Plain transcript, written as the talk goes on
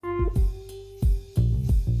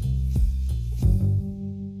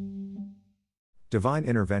Divine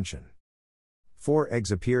intervention. 4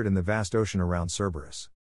 eggs appeared in the vast ocean around Cerberus.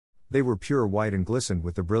 They were pure white and glistened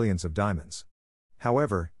with the brilliance of diamonds.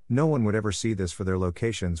 However, no one would ever see this, for their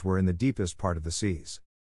locations were in the deepest part of the seas.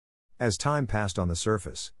 As time passed on the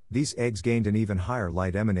surface, these eggs gained an even higher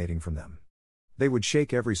light emanating from them. They would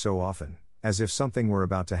shake every so often, as if something were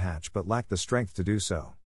about to hatch but lacked the strength to do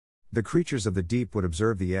so. The creatures of the deep would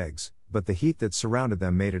observe the eggs, but the heat that surrounded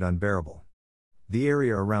them made it unbearable. The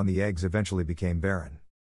area around the eggs eventually became barren.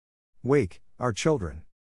 "Wake, our children!"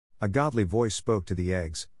 A godly voice spoke to the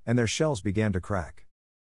eggs, and their shells began to crack.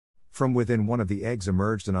 From within one of the eggs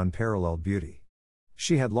emerged an unparalleled beauty.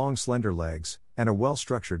 She had long slender legs, and a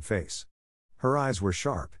well-structured face. Her eyes were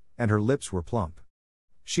sharp, and her lips were plump.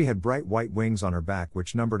 She had bright white wings on her back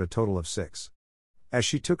which numbered a total of 6. As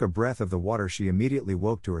she took a breath of the water, she immediately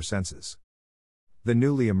woke to her senses. The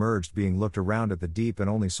newly emerged being looked around at the deep and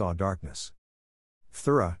only saw darkness.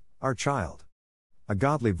 "Thura, our child!" a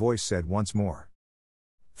godly voice said once more.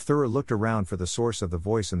 Thura looked around for the source of the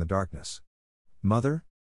voice in the darkness. "Mother?"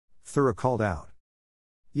 Thura called out.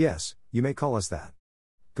 "Yes, you may call us that.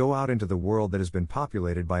 Go out into the world that has been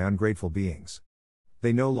populated by ungrateful beings.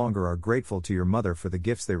 They no longer are grateful to your mother for the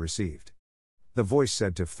gifts they received." The voice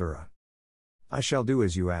said to Thura, "I shall do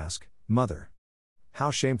as you ask, mother. How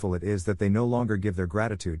shameful it is that they no longer give their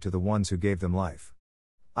gratitude to the ones who gave them life.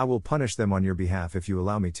 I will punish them on your behalf if you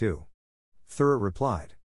allow me to." Thura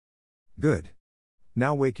replied. "Good.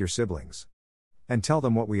 Now wake your siblings. And tell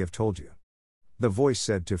them what we have told you." The voice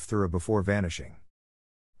said to Thura before vanishing.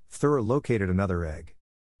 Thura located another egg.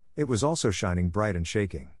 It was also shining bright and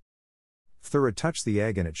shaking. Thura touched the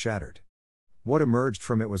egg and it shattered. What emerged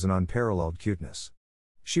from it was an unparalleled cuteness.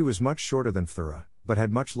 She was much shorter than Thura, but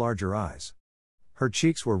had much larger eyes. Her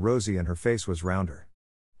cheeks were rosy and her face was rounder.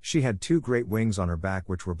 She had 2 great wings on her back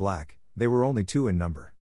which were black. They were only 2 in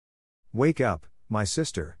number. "Wake up, my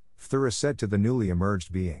sister," Thura said to the newly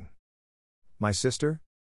emerged being. "My sister?"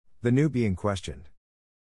 the new being questioned.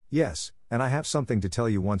 "Yes, and I have something to tell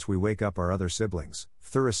you once we wake up our other siblings,"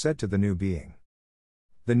 Thura said to the new being.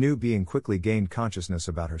 The new being quickly gained consciousness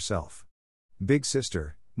about herself. "Big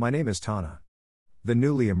sister, my name is Tana," the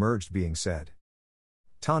newly emerged being said.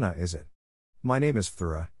 "Tana, is it? My name is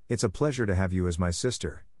Thura, it's a pleasure to have you as my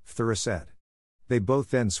sister," Thura said. They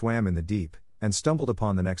both then swam in the deep, and stumbled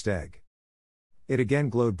upon the next egg. It again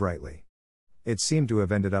glowed brightly. It seemed to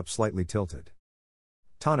have ended up slightly tilted.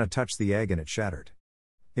 Tana touched the egg and it shattered.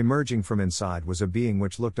 Emerging from inside was a being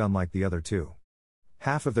which looked unlike the other 2.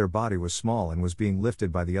 Half of their body was small and was being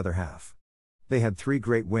lifted by the other half. They had 3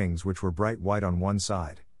 great wings which were bright white on one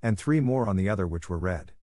side, and 3 more on the other which were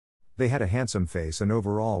red. They had a handsome face and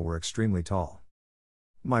overall were extremely tall.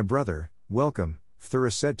 "My brother, welcome,"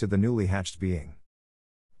 Thura said to the newly hatched being.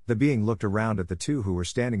 The being looked around at the 2 who were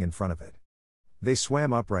standing in front of it. They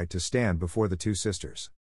swam upright to stand before the 2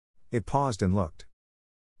 sisters. It paused and looked.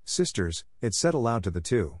 "Sisters," it said aloud to the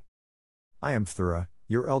 2. "I am Thura,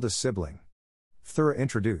 your eldest sibling," Thura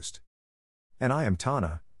introduced. "And I am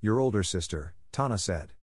Tana, your older sister," Tana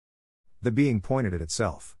said. The being pointed at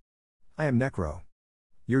itself. "I am Necro,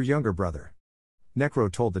 your younger brother,"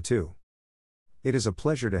 Necro told the 2. "It is a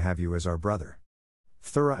pleasure to have you as our brother,"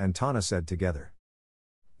 Thura and Tana said together.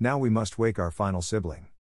 "Now we must wake our final sibling,"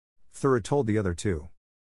 Thura told the other 2.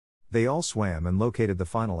 They all swam and located the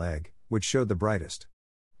final egg, which showed the brightest.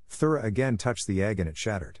 Thura again touched the egg and it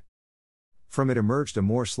shattered. From it emerged a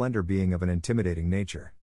more slender being of an intimidating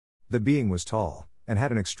nature. The being was tall, and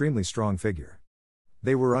had an extremely strong figure.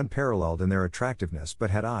 They were unparalleled in their attractiveness but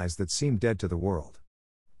had eyes that seemed dead to the world.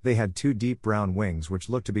 They had 2 deep brown wings which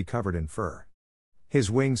looked to be covered in fur. His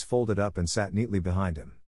wings folded up and sat neatly behind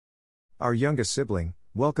him. "Our youngest sibling,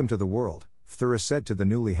 welcome to the world," Thura said to the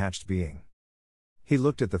newly hatched being. He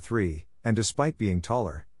looked at the 3, and despite being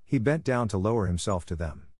taller, he bent down to lower himself to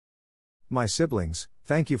them. "My siblings,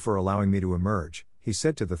 thank you for allowing me to emerge," he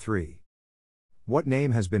said to the 3. "What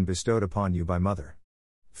name has been bestowed upon you by mother?"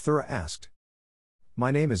 Thura asked.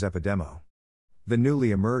 "My name is Epidemo," the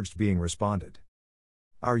newly emerged being responded.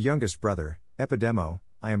 "Our youngest brother, Epidemo,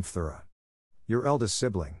 I am Thura, your eldest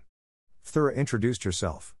sibling." Thura introduced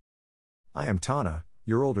herself. "I am Tana,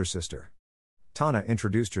 your older sister." Tana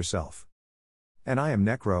introduced herself. "And I am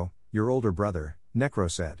Necro, your older brother," Necro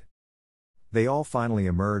said. They all finally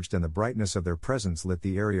emerged and the brightness of their presence lit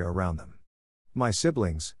the area around them. "My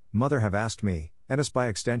siblings, mother have asked me, and us by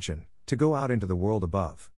extension, to go out into the world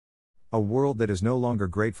above. A world that is no longer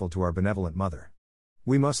grateful to our benevolent mother.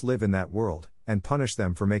 We must live in that world, and punish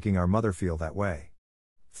them for making our mother feel that way,"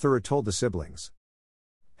 Thura told the siblings.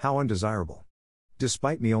 "How undesirable.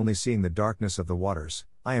 Despite me only seeing the darkness of the waters,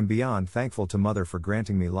 I am beyond thankful to mother for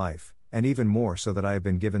granting me life, and even more so that I have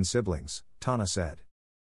been given siblings, Tana said.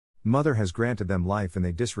 Mother has granted them life and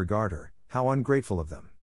they disregard her, how ungrateful of them.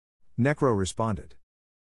 Necro responded.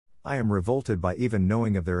 I am revolted by even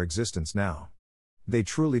knowing of their existence now. They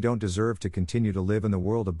truly don't deserve to continue to live in the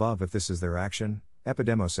world above if this is their action,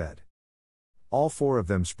 Epidemo said. All four of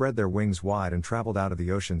them spread their wings wide and traveled out of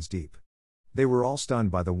the ocean's deep. They were all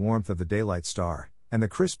stunned by the warmth of the daylight star, and the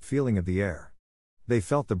crisp feeling of the air. They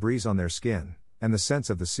felt the breeze on their skin, and the sense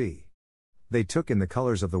of the sea. They took in the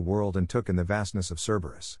colors of the world and took in the vastness of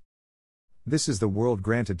Cerberus. This is the world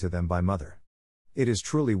granted to them by Mother. It is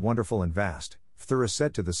truly wonderful and vast, Phthora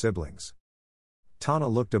said to the siblings. Tana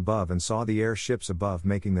looked above and saw the airships above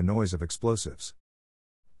making the noise of explosives.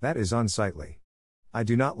 That is unsightly. I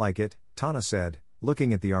do not like it, Tana said,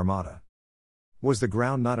 looking at the armada. Was the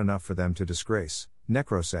ground not enough for them to disgrace?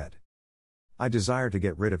 Necro said. I desire to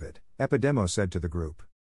get rid of it, Epidemo said to the group.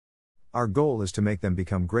 Our goal is to make them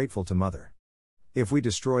become grateful to Mother. If we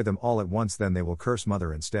destroy them all at once, then they will curse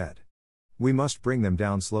Mother instead. We must bring them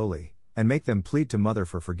down slowly, and make them plead to Mother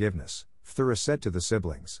for forgiveness, Phthora said to the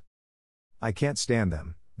siblings. I can't stand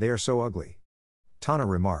them, they are so ugly. Tana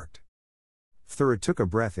remarked. Phthora took a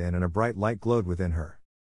breath in and a bright light glowed within her.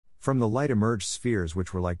 From the light emerged spheres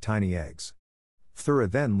which were like tiny eggs. Phthora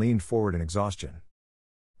then leaned forward in exhaustion.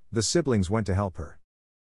 The siblings went to help her.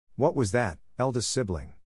 What was that, eldest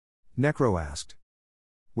sibling? Necro asked.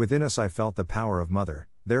 Within us I felt the power of Mother,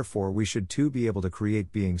 therefore we should too be able to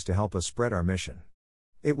create beings to help us spread our mission.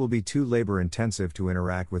 It will be too labor-intensive to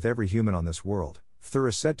interact with every human on this world,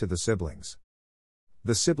 Phthora said to the siblings.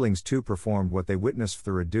 The siblings too performed what they witnessed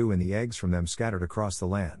Phthora do in the eggs from them scattered across the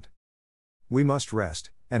land. We must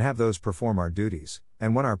rest, and have those perform our duties,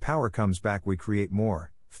 and when our power comes back we create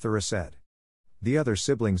more, Phthora said. The other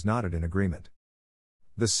siblings nodded in agreement.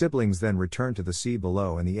 The siblings then returned to the sea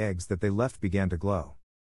below and the eggs that they left began to glow.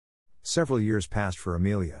 Several years passed for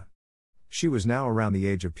Amelia. She was now around the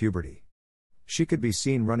age of puberty. She could be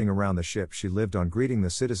seen running around the ship she lived on greeting the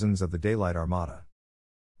citizens of the Daylight Armada.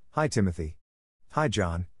 Hi Timothy. Hi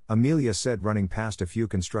John, Amelia said running past a few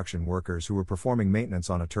construction workers who were performing maintenance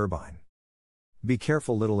on a turbine. Be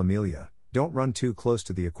careful little Amelia, don't run too close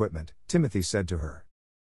to the equipment, Timothy said to her.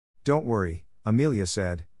 Don't worry, Amelia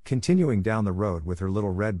said, continuing down the road with her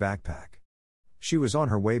little red backpack. She was on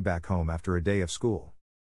her way back home after a day of school.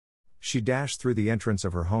 She dashed through the entrance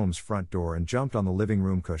of her home's front door and jumped on the living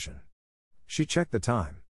room cushion. She checked the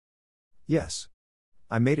time. Yes.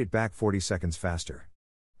 I made it back 40 seconds faster.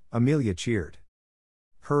 Amelia cheered.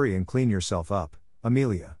 Hurry and clean yourself up,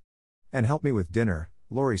 Amelia. And help me with dinner,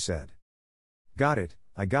 Lori said. Got it,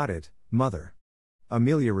 I got it, Mother.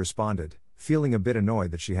 Amelia responded, feeling a bit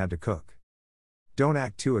annoyed that she had to cook. Don't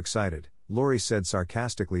act too excited, Lori said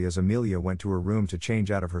sarcastically as Amelia went to her room to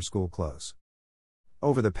change out of her school clothes.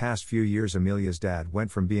 Over the past few years Amelia's dad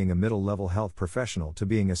went from being a middle-level health professional to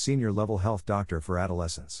being a senior-level health doctor for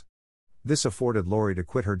adolescents. This afforded Lori to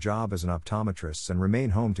quit her job as an optometrist and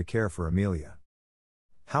remain home to care for Amelia.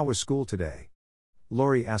 How was school today?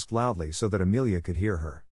 Lori asked loudly so that Amelia could hear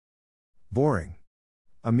her. Boring.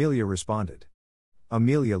 Amelia responded.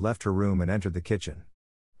 Amelia left her room and entered the kitchen.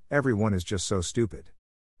 Everyone is just so stupid.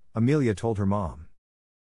 Amelia told her mom.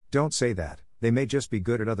 Don't say that, they may just be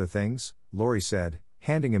good at other things, Lori said,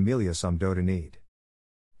 handing Amelia some dough to knead.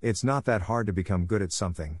 It's not that hard to become good at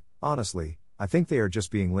something, honestly, I think they are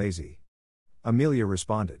just being lazy. Amelia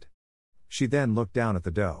responded. She then looked down at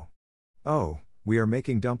the dough. Oh, we are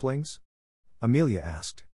making dumplings? Amelia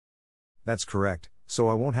asked. That's correct, so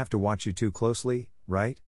I won't have to watch you too closely,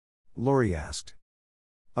 right? Lori asked.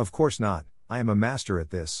 Of course not, I am a master at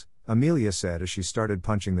this, Amelia said as she started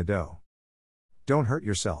punching the dough. Don't hurt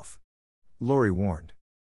yourself. Lori warned.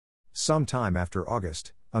 Some time after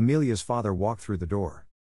August, Amelia's father walked through the door.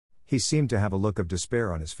 He seemed to have a look of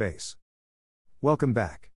despair on his face. Welcome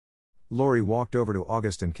back. Lori walked over to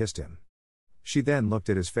August and kissed him. She then looked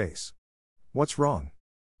at his face. What's wrong?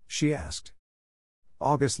 She asked.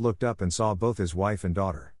 August looked up and saw both his wife and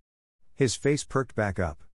daughter. His face perked back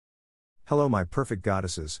up. Hello my perfect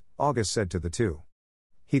goddesses, August said to the two.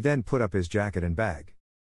 He then put up his jacket and bag.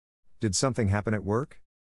 Did something happen at work?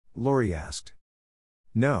 Lori asked.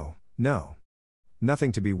 No.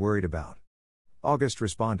 Nothing to be worried about. August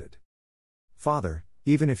responded. Father,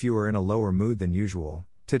 even if you are in a lower mood than usual,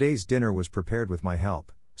 today's dinner was prepared with my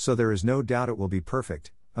help, so there is no doubt it will be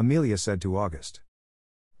perfect, Amelia said to August.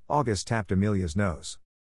 August tapped Amelia's nose.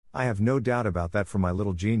 I have no doubt about that from my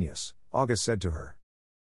little genius, August said to her.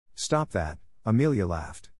 Stop that, Amelia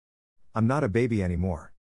laughed. I'm not a baby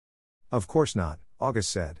anymore. Of course not, August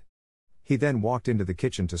said. He then walked into the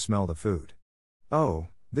kitchen to smell the food. Oh,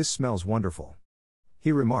 this smells wonderful.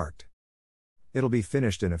 He remarked. It'll be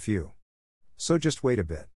finished in a few. So just wait a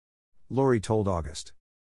bit. Lori told August.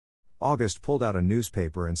 August pulled out a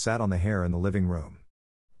newspaper and sat on the hair in the living room.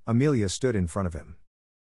 Amelia stood in front of him.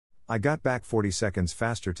 I got back 40 seconds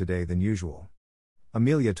faster today than usual.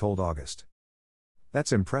 Amelia told August.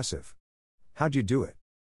 That's impressive. How'd you do it?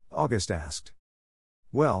 August asked.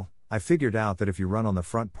 Well, I figured out that if you run on the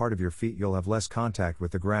front part of your feet you'll have less contact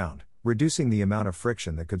with the ground, reducing the amount of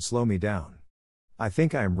friction that could slow me down. I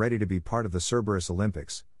think I am ready to be part of the Cerberus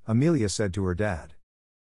Olympics, Amelia said to her dad.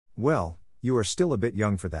 Well, you are still a bit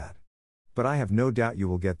young for that. But I have no doubt you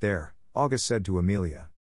will get there, August said to Amelia.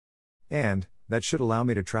 And, that should allow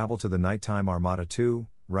me to travel to the nighttime Armada too,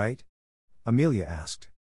 right? Amelia asked.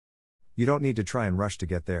 You don't need to try and rush to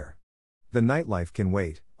get there. The nightlife can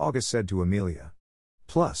wait, August said to Amelia.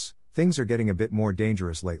 Plus, things are getting a bit more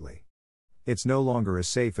dangerous lately. It's no longer as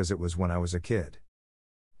safe as it was when I was a kid.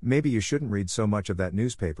 Maybe you shouldn't read so much of that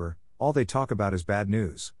newspaper, all they talk about is bad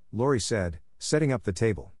news, Lori said, setting up the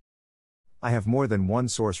table. I have more than one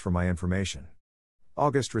source for my information.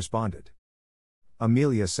 August responded.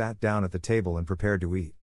 Amelia sat down at the table and prepared to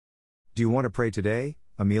eat. Do you want to pray today,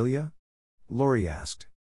 Amelia? Lori asked.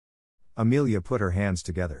 Amelia put her hands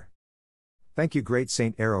together. Thank you, great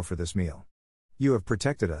Saint Arrow, for this meal. You have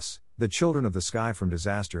protected us, the children of the sky, from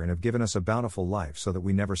disaster and have given us a bountiful life so that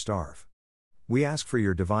we never starve. We ask for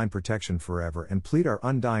your divine protection forever and plead our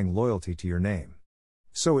undying loyalty to your name.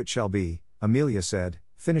 So it shall be, Amelia said,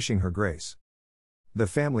 finishing her grace. The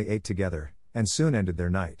family ate together, and soon ended their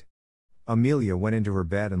night. Amelia went into her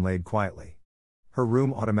bed and laid quietly. Her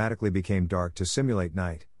room automatically became dark to simulate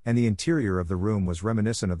night, and the interior of the room was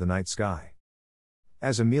reminiscent of the night sky.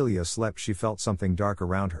 As Amelia slept, she felt something dark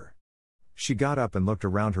around her. She got up and looked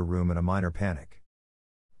around her room in a minor panic.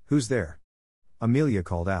 Who's there? Amelia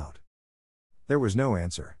called out. There was no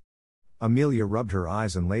answer. Amelia rubbed her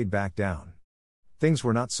eyes and laid back down. Things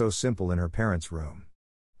were not so simple in her parents' room.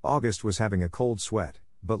 August was having a cold sweat,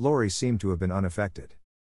 but Lori seemed to have been unaffected.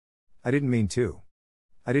 I didn't mean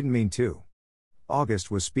to. August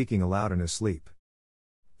was speaking aloud in his sleep.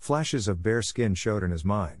 Flashes of bare skin showed in his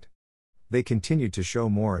mind. They continued to show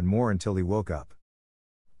more and more until he woke up.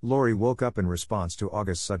 Lori woke up in response to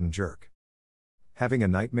August's sudden jerk. Having a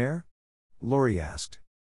nightmare? Lori asked.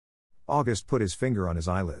 August put his finger on his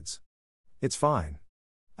eyelids. It's fine.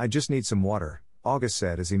 I just need some water, August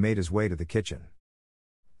said as he made his way to the kitchen.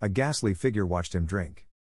 A ghastly figure watched him drink.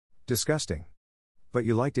 Disgusting. But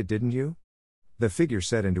you liked it, didn't you? The figure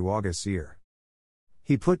said into August's ear.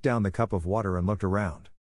 He put down the cup of water and looked around.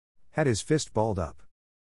 Had his fist balled up.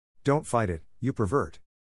 Don't fight it, you pervert.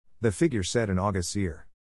 The figure said in August's ear.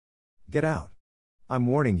 Get out. I'm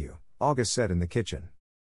warning you, August said in the kitchen.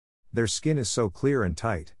 Their skin is so clear and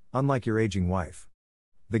tight, unlike your aging wife.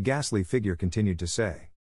 The ghastly figure continued to say.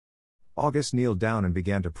 August kneeled down and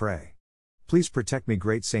began to pray. Please protect me,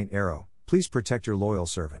 great Saint Arrow, please protect your loyal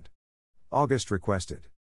servant. August requested.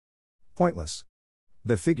 Pointless.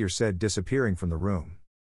 The figure said, disappearing from the room.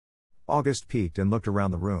 August peeked and looked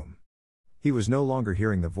around the room. He was no longer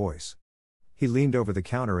hearing the voice. He leaned over the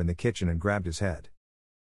counter in the kitchen and grabbed his head.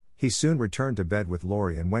 He soon returned to bed with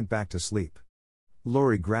Lori and went back to sleep.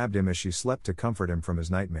 Lori grabbed him as she slept to comfort him from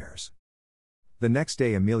his nightmares. The next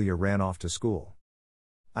day Amelia ran off to school.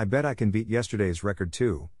 I bet I can beat yesterday's record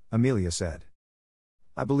too, Amelia said.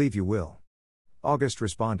 I believe you will. August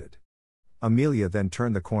responded. Amelia then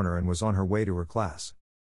turned the corner and was on her way to her class.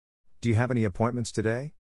 Do you have any appointments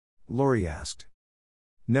today? Lori asked.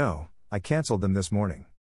 No, I canceled them this morning.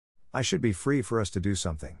 I should be free for us to do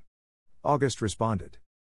something. August responded.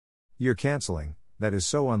 You're canceling, that is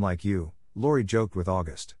so unlike you, Lori joked with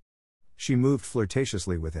August. She moved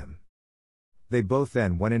flirtatiously with him. They both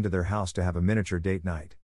then went into their house to have a miniature date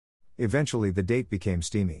night. Eventually the date became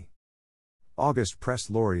steamy. August pressed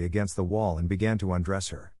Lori against the wall and began to undress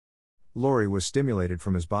her. Lori was stimulated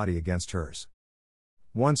from his body against hers.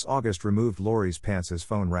 Once August removed Lori's pants, his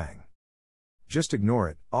phone rang. Just ignore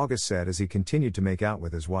it, August said as he continued to make out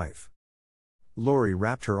with his wife. Lori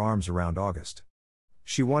wrapped her arms around August.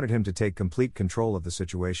 She wanted him to take complete control of the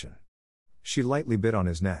situation. She lightly bit on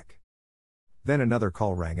his neck. Then another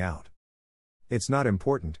call rang out. It's not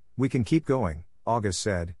important, we can keep going, August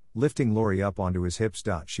said, lifting Lori up onto his hips.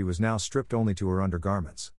 She was now stripped only to her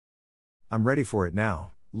undergarments. I'm ready for it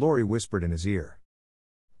now, Lori whispered in his ear.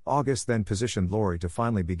 August then positioned Lori to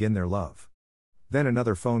finally begin their love. Then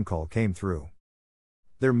another phone call came through.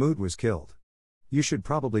 Their mood was killed. You should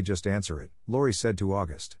probably just answer it, Lori said to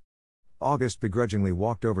August. August begrudgingly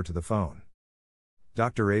walked over to the phone.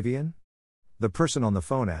 Dr. Avian? The person on the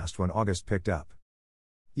phone asked when August picked up.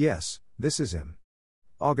 Yes, this is him.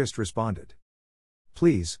 August responded.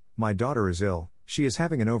 Please, My daughter is ill, she is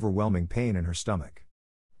having an overwhelming pain in her stomach.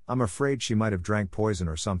 I'm afraid she might have drank poison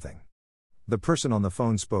or something. The person on the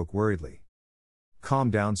phone spoke worriedly.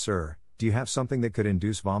 Calm down, sir, do you have something that could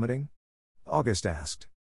induce vomiting? August asked.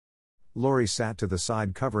 Lori sat to the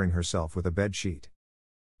side covering herself with a bed sheet.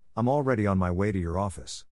 I'm already on my way to your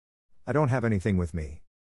office. I don't have anything with me.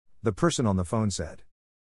 The person on the phone said.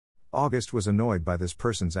 August was annoyed by this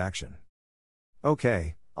person's action.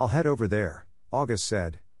 Okay, I'll head over there, August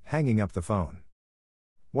said, hanging up the phone.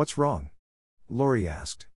 What's wrong? Lori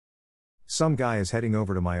asked. Some guy is heading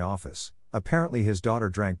over to my office, apparently his daughter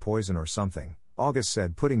drank poison or something, August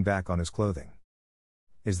said, putting back on his clothing.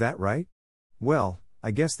 Is that right? Well,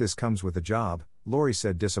 I guess this comes with the job, Lori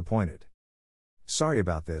said, disappointed. Sorry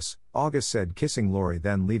about this, August said, kissing Lori,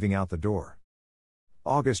 then leaving out the door.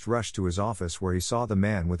 August rushed to his office where he saw the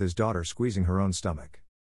man with his daughter squeezing her own stomach.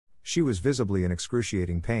 She was visibly in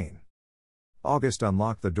excruciating pain. August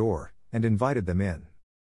unlocked the door and invited them in.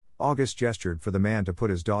 August gestured for the man to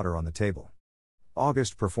put his daughter on the table.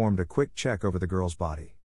 August performed a quick check over the girl's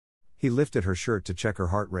body. He lifted her shirt to check her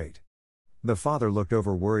heart rate. The father looked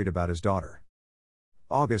over, worried about his daughter.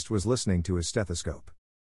 August was listening to his stethoscope.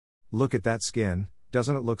 Look at that skin,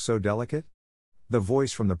 doesn't it look so delicate? The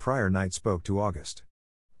voice from the prior night spoke to August.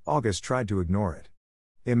 August tried to ignore it.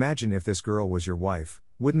 Imagine if this girl was your wife,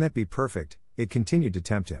 wouldn't that be perfect? It continued to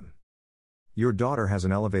tempt him. Your daughter has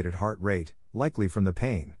an elevated heart rate, likely from the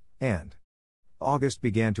pain, and August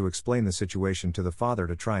began to explain the situation to the father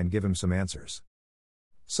to try and give him some answers.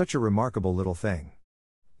 Such a remarkable little thing.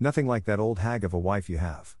 Nothing like that old hag of a wife you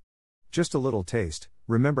have. Just a little taste,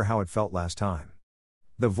 remember how it felt last time.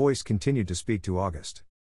 The voice continued to speak to August.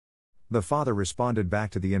 The father responded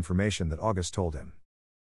back to the information that August told him.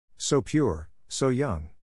 So pure, so young.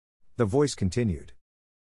 The voice continued.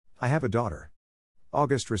 I have a daughter.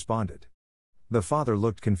 August responded. The father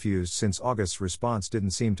looked confused since August's response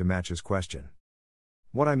didn't seem to match his question.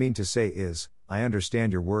 What I mean to say is, I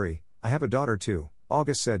understand your worry, I have a daughter too,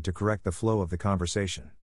 August said to correct the flow of the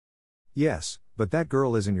conversation. Yes, but that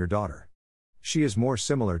girl isn't your daughter. She is more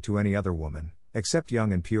similar to any other woman, except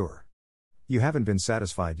young and pure. You haven't been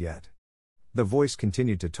satisfied yet. The voice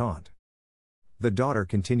continued to taunt. The daughter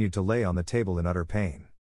continued to lay on the table in utter pain.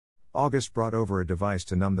 August brought over a device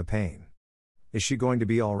to numb the pain. Is she going to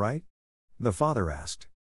be all right? The father asked.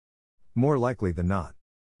 More likely than not.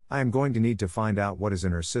 I am going to need to find out what is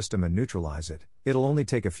in her system and neutralize it, it'll only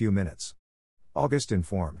take a few minutes. August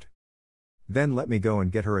informed. Then let me go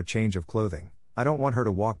and get her a change of clothing, I don't want her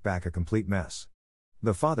to walk back a complete mess.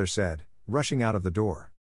 The father said, rushing out of the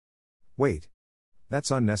door. Wait. That's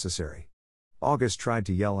unnecessary. August tried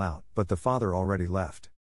to yell out, but the father already left.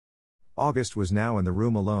 August was now in the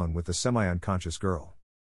room alone with the semi-unconscious girl.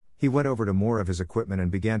 He went over to more of his equipment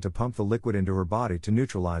and began to pump the liquid into her body to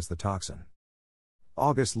neutralize the toxin.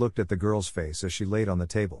 August looked at the girl's face as she laid on the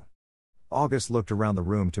table. August looked around the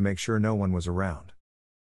room to make sure no one was around.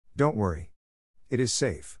 Don't worry. It is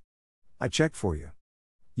safe. I checked for you.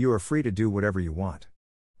 You are free to do whatever you want.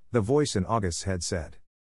 The voice in August's head said.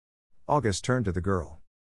 August turned to the girl.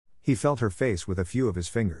 He felt her face with a few of his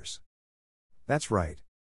fingers. That's right.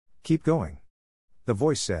 Keep going. The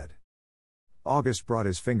voice said. August brought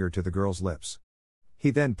his finger to the girl's lips.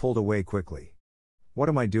 He then pulled away quickly. What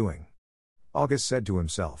am I doing? August said to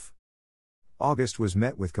himself. August was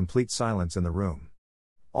met with complete silence in the room.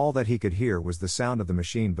 All that he could hear was the sound of the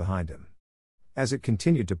machine behind him, as it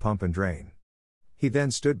continued to pump and drain. He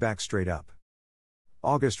then stood back straight up.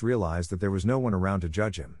 August realized that there was no one around to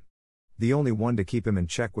judge him. The only one to keep him in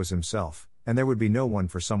check was himself, and there would be no one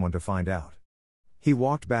for someone to find out. He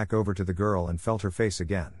walked back over to the girl and felt her face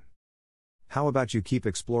again. How about you keep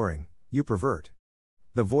exploring, you pervert?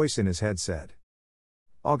 The voice in his head said.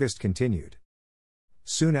 August continued.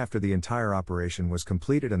 Soon after, the entire operation was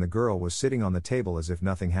completed and the girl was sitting on the table as if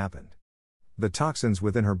nothing happened. The toxins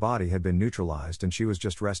within her body had been neutralized and she was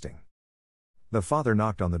just resting. The father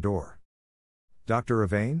knocked on the door. Dr.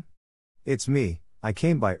 Avane? It's me, I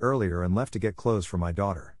came by earlier and left to get clothes for my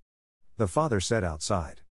daughter. The father said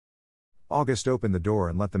outside. August opened the door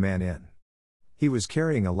and let the man in. He was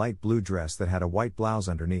carrying a light blue dress that had a white blouse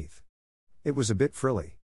underneath. It was a bit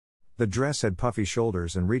frilly. The dress had puffy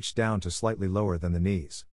shoulders and reached down to slightly lower than the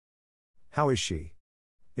knees. How is she?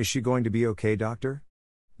 Is she going to be okay, doctor?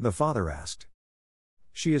 The father asked.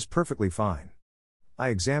 She is perfectly fine. I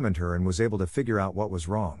examined her and was able to figure out what was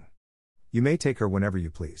wrong. You may take her whenever you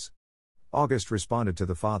please. August responded to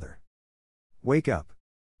the father. Wake up.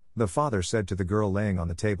 The father said to the girl laying on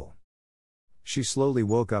the table. She slowly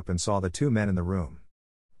woke up and saw the two men in the room.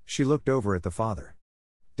 She looked over at the father.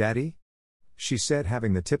 Daddy? She said,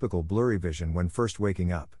 having the typical blurry vision when first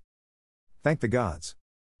waking up. Thank the gods.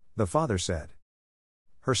 The father said.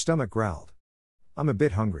 Her stomach growled. I'm a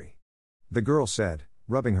bit hungry. The girl said,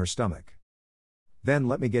 rubbing her stomach. Then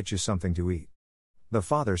let me get you something to eat. The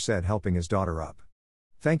father said, helping his daughter up.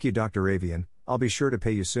 Thank you, Dr. Avian, I'll be sure to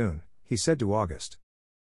pay you soon, he said to August.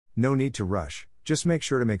 No need to rush, just make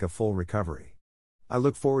sure to make a full recovery. I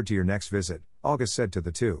look forward to your next visit, August said to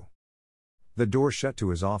the two. The door shut to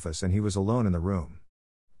his office and he was alone in the room.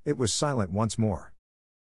 It was silent once more.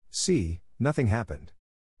 See, nothing happened.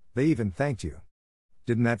 They even thanked you.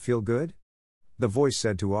 Didn't that feel good? The voice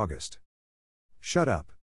said to August. Shut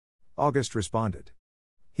up. August responded.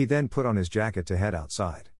 He then put on his jacket to head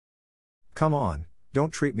outside. Come on,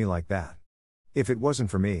 don't treat me like that. If it wasn't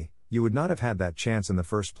for me, you would not have had that chance in the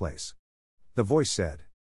first place. The voice said.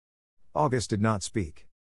 August did not speak.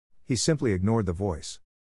 He simply ignored the voice.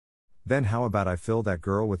 Then how about I fill that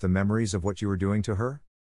girl with the memories of what you were doing to her?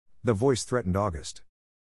 The voice threatened August.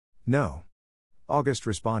 No. August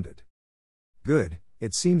responded. Good,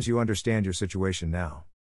 it seems you understand your situation now.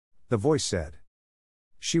 The voice said.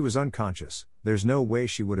 She was unconscious, there's no way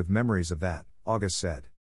she would have memories of that, August said.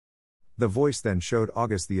 The voice then showed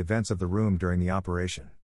August the events of the room during the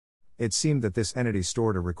operation. It seemed that this entity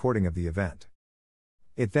stored a recording of the event.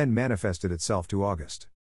 It then manifested itself to August.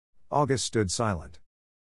 August stood silent.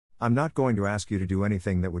 I'm not going to ask you to do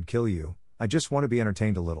anything that would kill you, I just want to be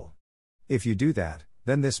entertained a little. If you do that,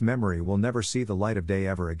 then this memory will never see the light of day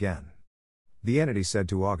ever again. The entity said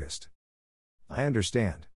to August. I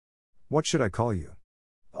understand. What should I call you?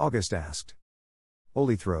 August asked.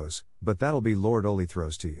 Olithros, but that'll be Lord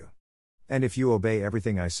Olithros to you. And if you obey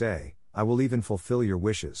everything I say, I will even fulfill your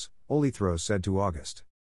wishes, Olithros said to August.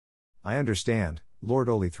 I understand, Lord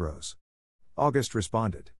Olithros. August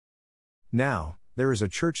responded. Now, there is a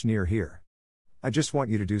church near here. I just want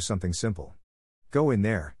you to do something simple. Go in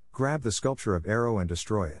there, grab the sculpture of Arrow and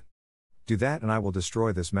destroy it. Do that and I will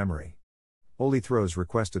destroy this memory. Olithros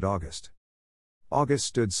requested August. August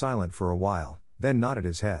stood silent for a while, then nodded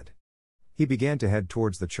his head. He began to head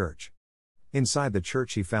towards the church. Inside the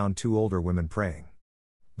church he found two older women praying.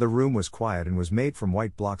 The room was quiet and was made from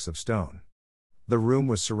white blocks of stone. The room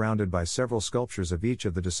was surrounded by several sculptures of each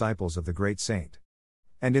of the disciples of the great saint.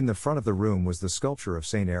 And in the front of the room was the sculpture of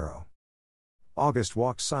Saint Arrow. August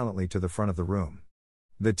walked silently to the front of the room.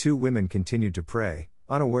 The two women continued to pray,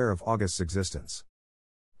 unaware of August's existence.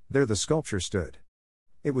 There the sculpture stood.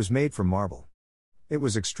 It was made from marble. It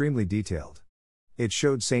was extremely detailed. It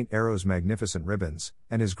showed Saint Arrow's magnificent ribbons,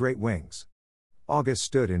 and his great wings. August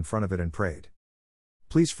stood in front of it and prayed.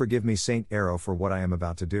 Please forgive me, Saint Arrow, for what I am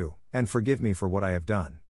about to do, and forgive me for what I have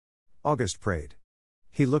done. August prayed.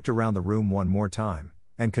 He looked around the room one more time,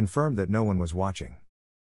 and confirmed that no one was watching.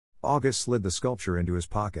 August slid the sculpture into his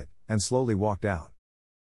pocket, and slowly walked out.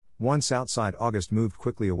 Once outside, August moved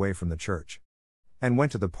quickly away from the church. And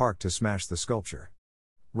went to the park to smash the sculpture.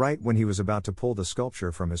 Right when he was about to pull the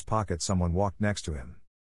sculpture from his pocket, someone walked next to him.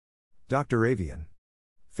 Dr. Avian.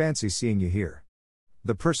 Fancy seeing you here.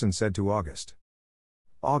 The person said to August.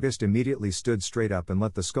 August immediately stood straight up and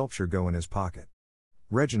let the sculpture go in his pocket.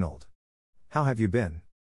 Reginald. How have you been?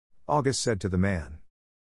 August said to the man.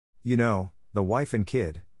 You know, the wife and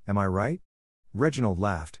kid, am I right? Reginald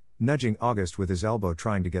laughed, nudging August with his elbow,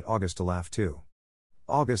 trying to get August to laugh too.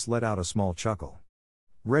 August let out a small chuckle.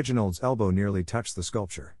 Reginald's elbow nearly touched the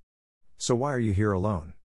sculpture. So why are you here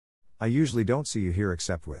alone? I usually don't see you here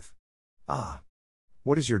except with. Ah.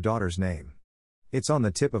 What is your daughter's name? It's on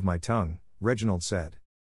the tip of my tongue, Reginald said.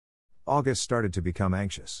 August started to become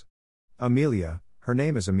anxious. Amelia, her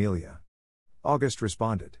name is Amelia. August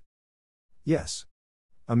responded. Yes.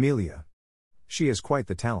 Amelia. She has quite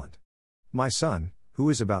the talent. My son, who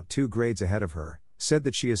is about 2 grades ahead of her, said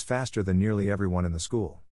that she is faster than nearly everyone in the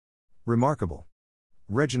school. Remarkable.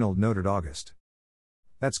 Reginald noted August.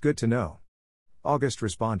 That's good to know. August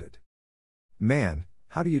responded. Man,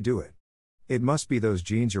 how do you do it? It must be those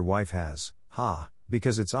genes your wife has,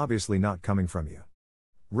 because it's obviously not coming from you.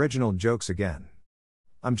 Reginald jokes again.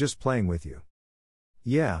 I'm just playing with you.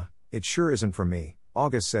 Yeah, it sure isn't from me,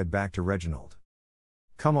 August said back to Reginald.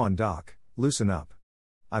 Come on, Doc, loosen up.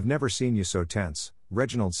 I've never seen you so tense,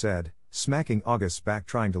 Reginald said, smacking August's back,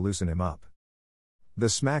 trying to loosen him up. The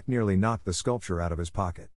smack nearly knocked the sculpture out of his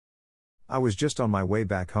pocket. I was just on my way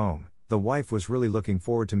back home, the wife was really looking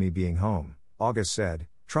forward to me being home, August said,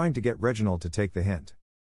 trying to get Reginald to take the hint.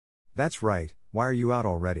 That's right, why are you out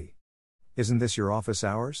already? Isn't this your office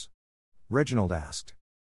hours? Reginald asked.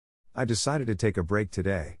 I decided to take a break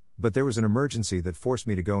today, but there was an emergency that forced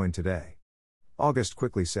me to go in today. August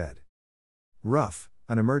quickly said. Rough,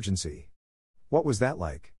 an emergency. What was that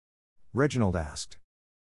like? Reginald asked.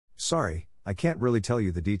 Sorry, I can't really tell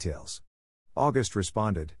you the details. August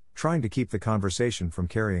responded, trying to keep the conversation from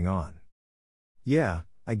carrying on. Yeah,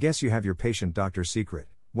 I guess you have your patient-doctor secret,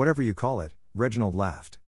 whatever you call it, Reginald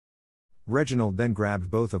laughed. Reginald then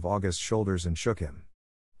grabbed both of August's shoulders and shook him.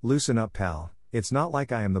 Loosen up, pal, it's not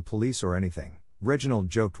like I am the police or anything, Reginald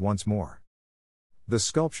joked once more. The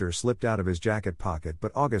sculpture slipped out of his jacket pocket,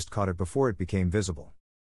 but August caught it before it became visible.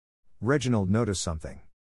 Reginald noticed something.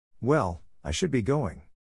 Well, I should be going.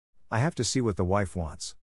 I have to see what the wife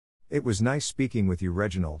wants. It was nice speaking with you,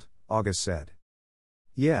 Reginald, August said.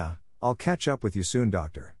 Yeah, I'll catch up with you soon,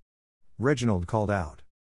 doctor. Reginald called out.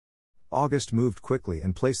 August moved quickly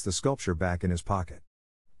and placed the sculpture back in his pocket.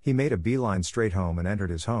 He made a beeline straight home and entered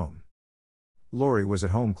his home. Lori was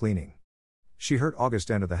at home cleaning. She heard August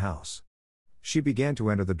enter the house. She began to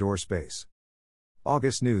enter the door space.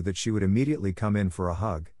 August knew that she would immediately come in for a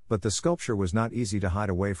hug, but the sculpture was not easy to hide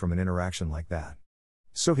away from an interaction like that.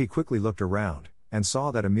 So he quickly looked around, and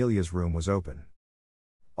saw that Amelia's room was open.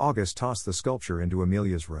 August tossed the sculpture into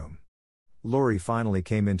Amelia's room. Lori finally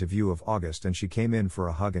came into view of August and she came in for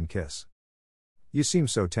a hug and kiss. You seem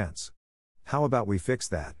so tense. How about we fix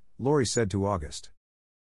that, Lori said to August.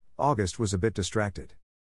 August was a bit distracted.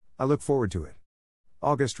 I look forward to it.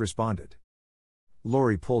 August responded.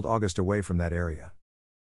 Lori pulled August away from that area.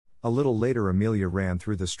 A little later Amelia ran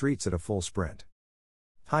through the streets at a full sprint.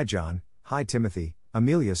 Hi John, hi Timothy,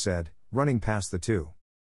 Amelia said, running past the two.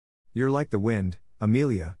 You're like the wind,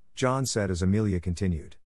 Amelia, John said as Amelia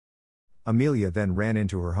continued. Amelia then ran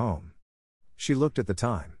into her home. She looked at the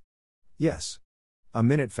time. Yes. A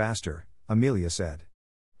minute faster, Amelia said.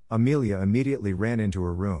 Amelia immediately ran into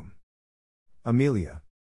her room. Amelia.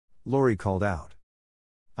 Lori called out.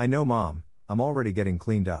 I know, Mom, I'm already getting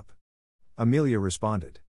cleaned up. Amelia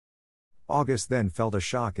responded. August then felt a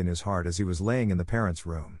shock in his heart as he was laying in the parents'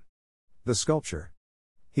 room. The sculpture.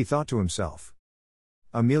 He thought to himself.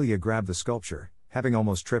 Amelia grabbed the sculpture, having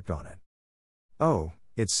almost tripped on it. Oh,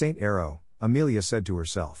 it's Saint Arrow, Amelia said to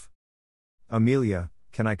herself. Amelia,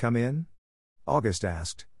 can I come in? August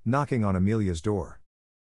asked, knocking on Amelia's door.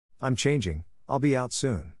 I'm changing, I'll be out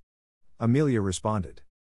soon. Amelia responded.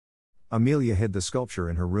 Amelia hid the sculpture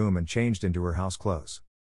in her room and changed into her house clothes.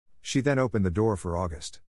 She then opened the door for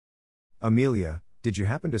August. Amelia, did you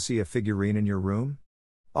happen to see a figurine in your room?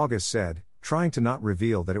 August said, trying to not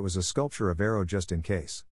reveal that it was a sculpture of Arrow just in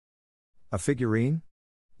case. A figurine?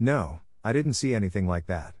 No, I didn't see anything like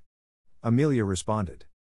that. Amelia responded.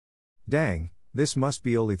 Dang, this must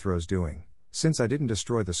be Olithro's doing, since I didn't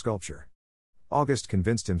destroy the sculpture. August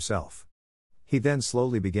convinced himself. He then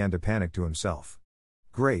slowly began to panic to himself.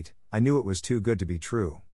 Great, I knew it was too good to be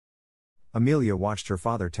true. Amelia watched her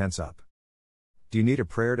father tense up. Do you need a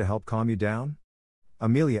prayer to help calm you down?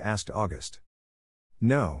 Amelia asked August.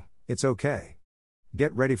 No, it's okay.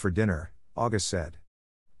 Get ready for dinner, August said.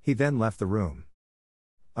 He then left the room.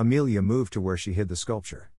 Amelia moved to where she hid the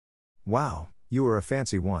sculpture. Wow, you are a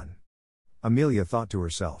fancy one. Amelia thought to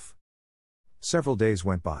herself. Several days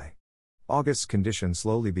went by. August's condition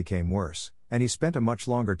slowly became worse, and he spent a much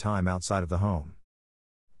longer time outside of the home.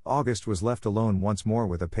 August was left alone once more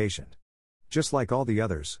with a patient. Just like all the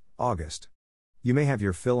others, August. You may have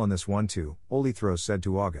your fill on this one too, Olithro said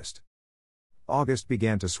to August. August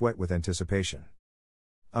began to sweat with anticipation.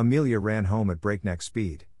 Amelia ran home at breakneck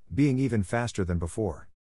speed, being even faster than before.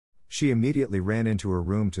 She immediately ran into her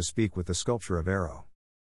room to speak with the sculpture of Arrow.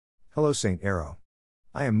 Hello, Saint Arrow.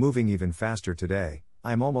 I am moving even faster today,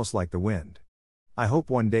 I am almost like the wind. I hope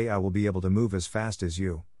one day I will be able to move as fast as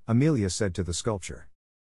you, Amelia said to the sculpture.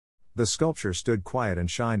 The sculpture stood quiet and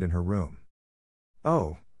shined in her room.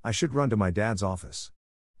 Oh, I should run to my dad's office.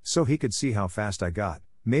 So he could see how fast I got,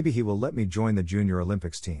 maybe he will let me join the Junior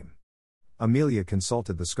Olympics team. Amelia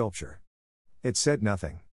consulted the sculpture. It said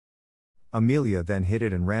nothing. Amelia then hid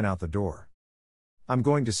it and ran out the door. I'm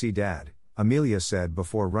going to see Dad, Amelia said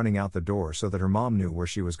before running out the door so that her mom knew where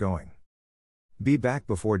she was going. Be back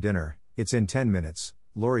before dinner, it's in 10 minutes,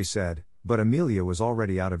 Lori said, but Amelia was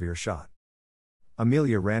already out of earshot.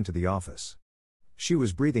 Amelia ran to the office. She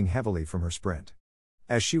was breathing heavily from her sprint.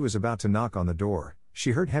 As she was about to knock on the door,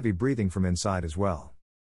 she heard heavy breathing from inside as well.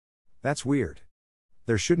 That's weird.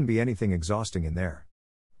 There shouldn't be anything exhausting in there.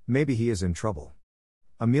 Maybe he is in trouble.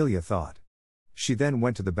 Amelia thought. She then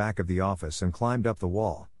went to the back of the office and climbed up the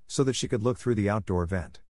wall, so that she could look through the outdoor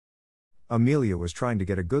vent. Amelia was trying to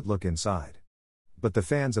get a good look inside. But the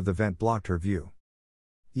fans of the vent blocked her view.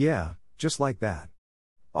 Yeah, just like that.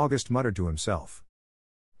 August muttered to himself.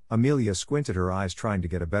 Amelia squinted her eyes trying to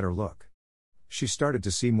get a better look. She started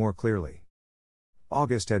to see more clearly.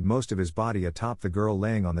 August had most of his body atop the girl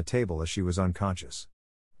laying on the table as she was unconscious.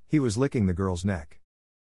 He was licking the girl's neck.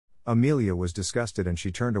 Amelia was disgusted and she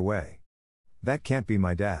turned away. That can't be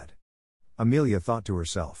my dad. Amelia thought to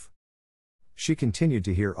herself. She continued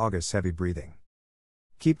to hear August's heavy breathing.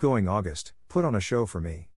 Keep going, August, put on a show for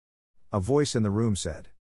me. A voice in the room said.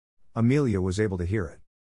 Amelia was able to hear it.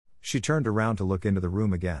 She turned around to look into the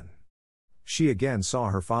room again. She again saw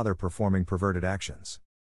her father performing perverted actions.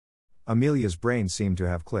 Amelia's brain seemed to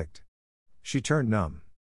have clicked. She turned numb.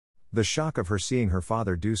 The shock of her seeing her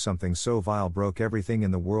father do something so vile broke everything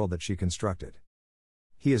in the world that she constructed.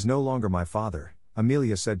 He is no longer my father,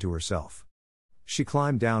 Amelia said to herself. She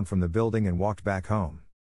climbed down from the building and walked back home.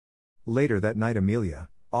 Later that night, Amelia,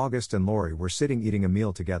 August and Lori were sitting eating a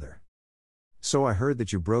meal together. So I heard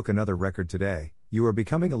that you broke another record today. You are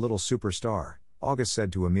becoming a little superstar, August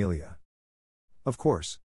said to Amelia. Of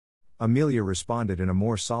course. Amelia responded in a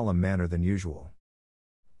more solemn manner than usual.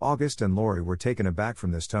 August and Lori were taken aback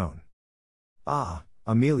from this tone. Ah,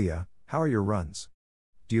 Amelia, how are your runs?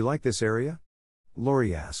 Do you like this area?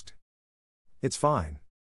 Lori asked. It's fine.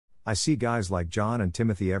 I see guys like John and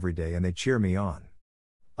Timothy every day and they cheer me on.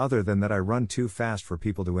 Other than that, I run too fast for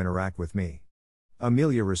people to interact with me.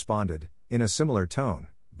 Amelia responded, in a similar tone,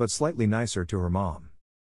 but slightly nicer to her mom.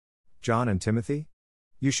 John and Timothy?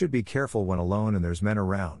 You should be careful when alone and there's men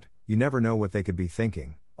around, you never know what they could be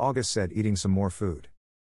thinking, August said, eating some more food.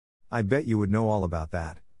 I bet you would know all about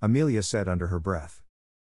that, Amelia said under her breath.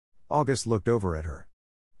 August looked over at her.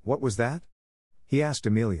 What was that? He asked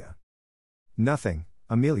Amelia. Nothing,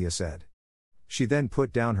 Amelia said. She then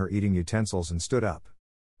put down her eating utensils and stood up.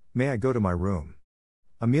 May I go to my room?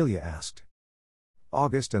 Amelia asked.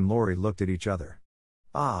 August and Lori looked at each other.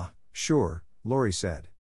 Ah, sure, Lori said.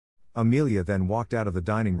 Amelia then walked out of the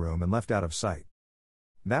dining room and left out of sight.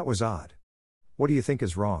 That was odd. What do you think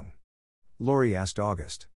is wrong? Lori asked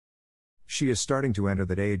August. She is starting to enter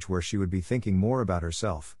that age where she would be thinking more about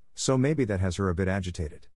herself, so maybe that has her a bit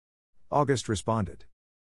agitated. August responded.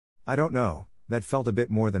 I don't know, that felt a bit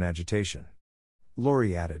more than agitation.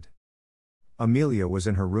 Lori added. Amelia was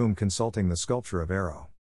in her room consulting the sculpture of Arrow.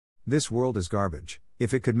 This world is garbage,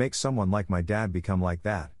 if it could make someone like my dad become like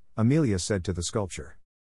that, Amelia said to the sculpture.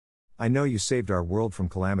 I know you saved our world from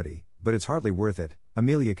calamity, but it's hardly worth it,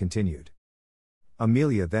 Amelia continued.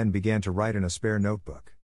 Amelia then began to write in a spare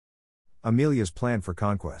notebook. Amelia's Plan for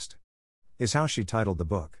Conquest is how she titled the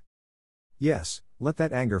book. Yes, let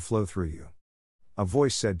that anger flow through you. A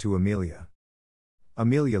voice said to Amelia.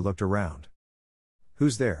 Amelia looked around.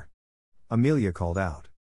 Who's there? Amelia called out.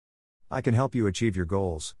 I can help you achieve your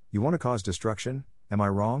goals. You want to cause destruction, am I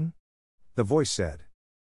wrong? The voice said.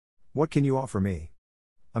 What can you offer me?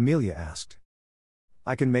 Amelia asked.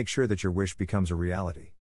 I can make sure that your wish becomes a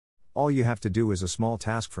reality. All you have to do is a small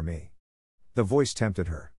task for me. The voice tempted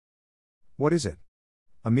her. What is it?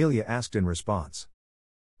 Amelia asked in response.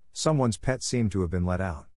 Someone's pet seemed to have been let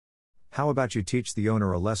out. How about you teach the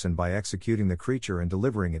owner a lesson by executing the creature and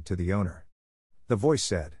delivering it to the owner? The voice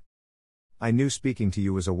said. I knew speaking to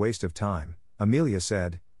you was a waste of time, Amelia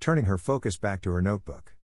said, turning her focus back to her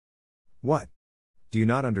notebook. What? Do you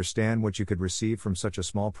not understand what you could receive from such a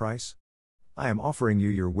small price? I am offering you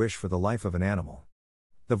your wish for the life of an animal.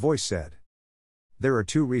 The voice said. There are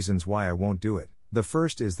 2 reasons why I won't do it. The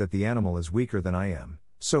first is that the animal is weaker than I am,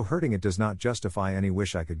 so hurting it does not justify any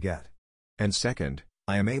wish I could get. And second,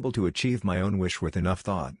 I am able to achieve my own wish with enough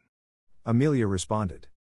thought. Amelia responded.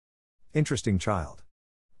 Interesting child.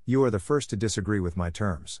 You are the first to disagree with my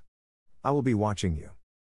terms. I will be watching you.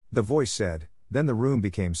 The voice said, then the room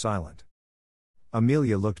became silent.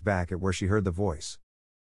 Amelia looked back at where she heard the voice.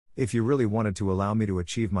 If you really wanted to allow me to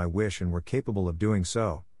achieve my wish and were capable of doing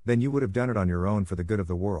so, then you would have done it on your own for the good of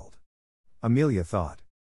the world. Amelia thought.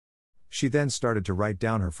 She then started to write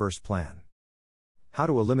down her first plan. How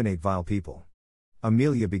to eliminate vile people.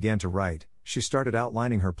 Amelia began to write. She started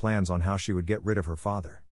outlining her plans on how she would get rid of her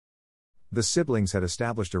father. The siblings had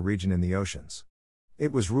established a region in the oceans.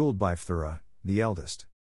 It was ruled by Phthora, the eldest.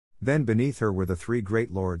 Then beneath her were the 3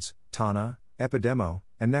 great lords, Tana, Epidemo,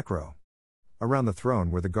 and Necro. Around the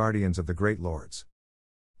throne were the guardians of the great lords.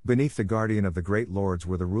 Beneath the guardian of the great lords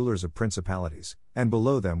were the rulers of principalities, and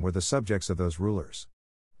below them were the subjects of those rulers.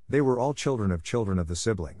 They were all children of the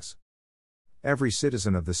siblings. Every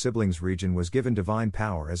citizen of the siblings' region was given divine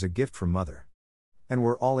power as a gift from Mother. And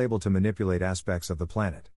were all able to manipulate aspects of the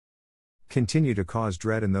planet. Continue to cause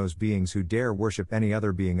dread in those beings who dare worship any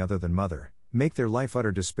other being other than Mother, make their life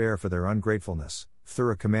utter despair for their ungratefulness,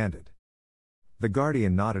 Phthora commanded. The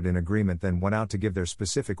guardian nodded in agreement, then went out to give their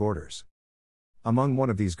specific orders. Among one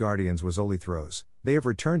of these guardians was Olithros. They have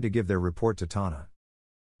returned to give their report to Tana.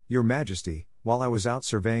 Your Majesty, while I was out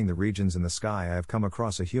surveying the regions in the sky, I have come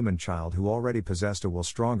across a human child who already possessed a will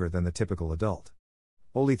stronger than the typical adult.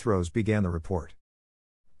 Olithros began the report.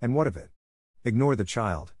 And what of it? Ignore the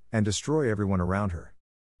child, and destroy everyone around her.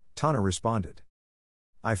 Tana responded.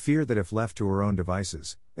 I fear that if left to her own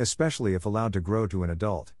devices, especially if allowed to grow to an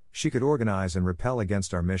adult, she could organize and repel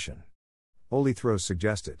against our mission. Olithros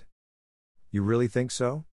suggested. You really think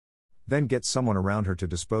so? Then get someone around her to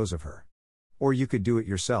dispose of her. Or you could do it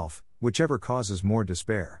yourself, whichever causes more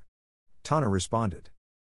despair. Tana responded.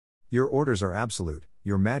 Your orders are absolute,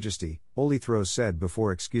 Your Majesty, Olithros said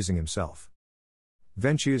before excusing himself.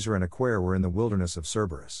 Ventuser and Aquair were in the wilderness of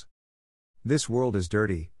Cerberus. This world is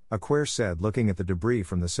dirty, Aquair said looking at the debris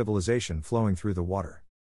from the civilization flowing through the water.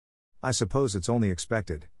 I suppose it's only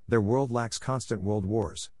expected, their world lacks constant world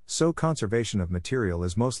wars, so conservation of material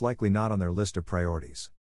is most likely not on their list of priorities.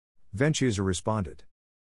 Ventuser responded.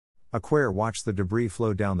 Aquair watched the debris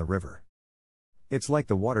flow down the river. It's like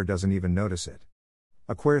the water doesn't even notice it.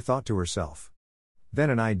 Aquair thought to herself. Then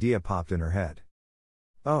an idea popped in her head.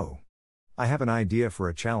 Oh. I have an idea for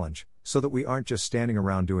a challenge, so that we aren't just standing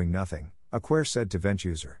around doing nothing, Aquair said to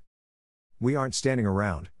Ventuser. We aren't standing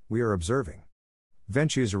around, we are observing.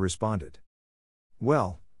 Ventuser responded.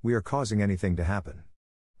 Well, we are causing anything to happen.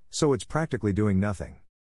 So it's practically doing nothing.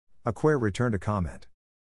 Aquair returned a comment.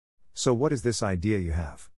 So what is this idea you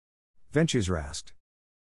have? Ventuser asked.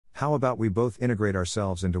 How about we both integrate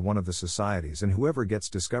ourselves into one of the societies and whoever gets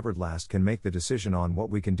discovered last can make the decision on what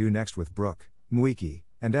we can do next with Brooke, Muiki,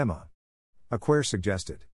 and Emma? Aquair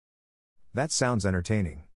suggested. That sounds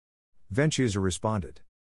entertaining. Ventuser responded.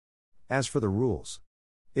 As for the rules.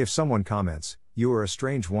 If someone comments, you are a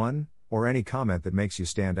strange one, or any comment that makes you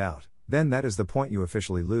stand out, then that is the point you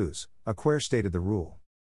officially lose, Aquair stated the rule.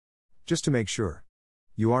 Just to make sure.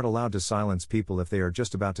 You aren't allowed to silence people if they are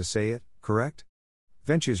just about to say it, correct?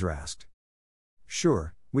 Ventuser asked.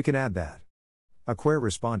 Sure, we can add that. Aquair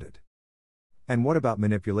responded. And what about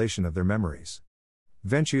manipulation of their memories?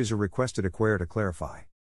 Ventuser requested Aquair to clarify.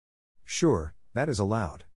 Sure, that is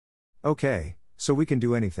allowed. Okay, so we can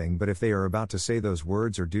do anything but if they are about to say those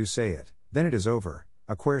words or do say it, then it is over,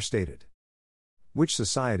 Aquair stated. Which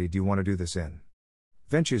society do you want to do this in?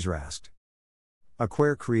 Ventuser asked.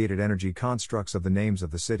 Aquair created energy constructs of the names of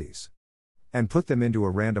the cities. And put them into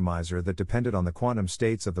a randomizer that depended on the quantum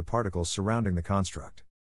states of the particles surrounding the construct.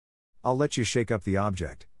 I'll let you shake up the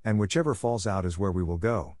object, and whichever falls out is where we will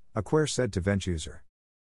go, Aquair said to Ventuser.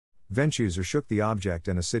 Ventuser shook the object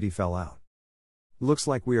and a city fell out. Looks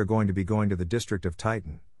like we are going to be going to the district of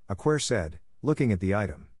Titan, Aquair said, looking at the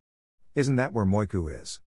item. Isn't that where Moiku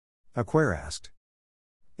is? Aquair asked.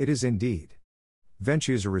 It is indeed.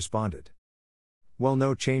 Ventuser responded. Well,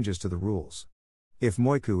 no changes to the rules. If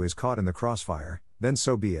Moiku is caught in the crossfire, then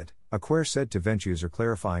so be it, Aquair said to Ventuser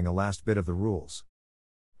clarifying a last bit of the rules.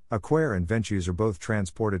 Aquair and Ventuser both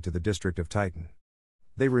transported to the district of Titan.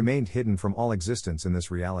 They remained hidden from all existence in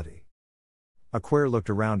this reality. Aquair looked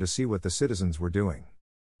around to see what the citizens were doing.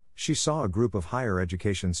 She saw a group of higher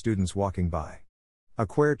education students walking by.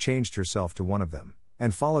 Aquair changed herself to one of them,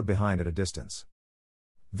 and followed behind at a distance.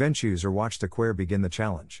 Ventuser watched Aquair begin the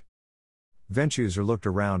challenge. Ventuser looked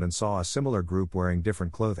around and saw a similar group wearing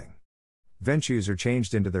different clothing. Ventuser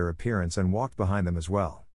changed into their appearance and walked behind them as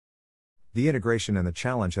well. The integration and the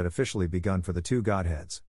challenge had officially begun for the two godheads.